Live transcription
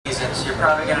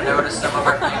probably going to notice some of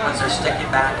our penguins are sticking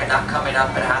back and not coming up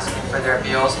and asking for their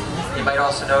meals. You might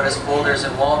also notice boulders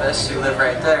and walrus, who live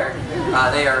right there.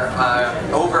 They are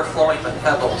overflowing with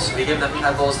pebbles. We give them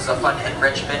pebbles as a fun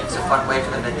enrichment. It's a fun way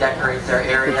for them to decorate their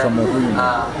area.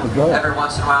 Every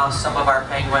once in a while, some of our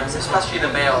penguins, especially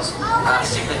the males,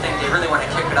 seem to think they really want to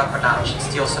kick it up a notch and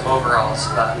steal some overalls.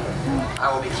 But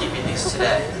I will be keeping these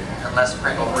today, unless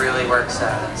Pringle really works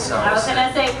at it. So I was going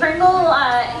to say, Pringle,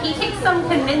 he takes some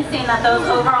convincing that those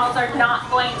overalls are not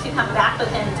going to come back with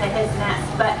him to his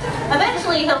nest, but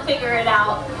eventually he'll figure it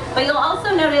out. But you'll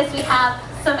also notice we have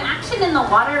some action in the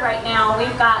water right now.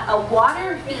 We've got a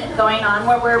water feed going on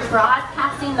where we're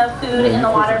broadcasting the food in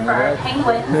the water for our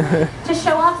penguins to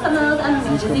show off some of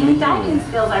those amazing diving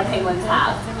skills our penguins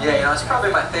have. Yeah, you know, it's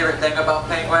probably my favorite thing about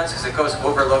penguins because it goes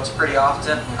overlooked pretty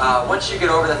often. Once you get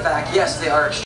over the fact, yes, they are